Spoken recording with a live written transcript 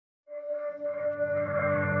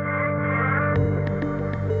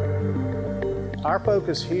Our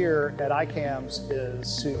focus here at ICAMS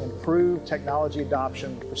is to improve technology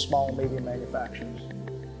adoption for small and medium manufacturers.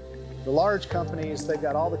 The large companies, they've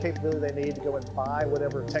got all the capability they need to go and buy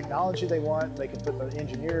whatever technology they want. They can put their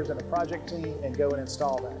engineers in a project team and go and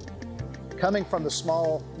install that. Coming from the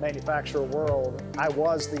small manufacturer world, I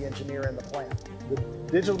was the engineer in the plant. The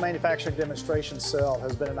digital manufacturing demonstration cell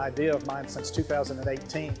has been an idea of mine since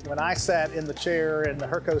 2018. When I sat in the chair in the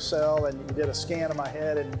Hurco cell and you did a scan of my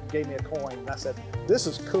head and gave me a coin, I said, this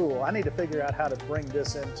is cool. I need to figure out how to bring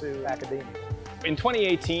this into academia. In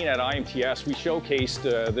 2018 at IMTS, we showcased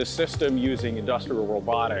this system using industrial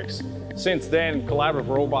robotics. Since then, collaborative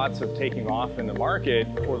robots have taken off in the market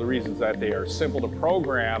for the reasons that they are simple to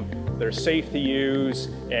program, they're safe to use,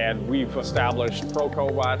 and we've established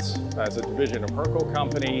ProCobots as a division of Hurco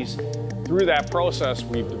companies. Through that process,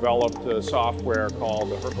 we've developed a software called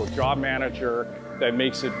the Hurco Job Manager that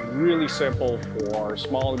makes it really simple for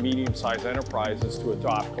small and medium-sized enterprises to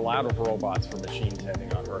adopt collaborative robots for machine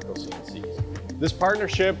tending on Hurco CNCs. This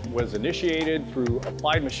partnership was initiated through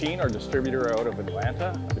Applied Machine, our distributor out of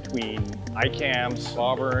Atlanta, between ICAMS,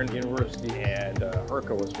 Auburn University, and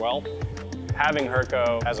Hurco as well. Having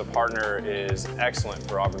Hurco as a partner is excellent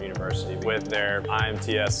for Auburn University with their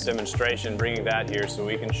IMTS demonstration, bringing that here so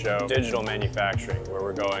we can show digital manufacturing, where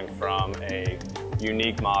we're going from a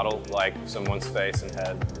unique model like someone's face and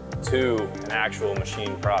head to an actual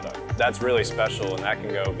machine product. That's really special, and that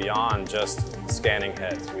can go beyond just scanning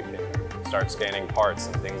heads. We can start scanning parts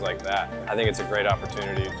and things like that. I think it's a great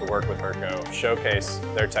opportunity to work with Hurco, showcase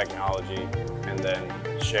their technology, and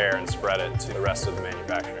then share and spread it to the rest of the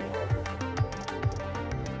manufacturing.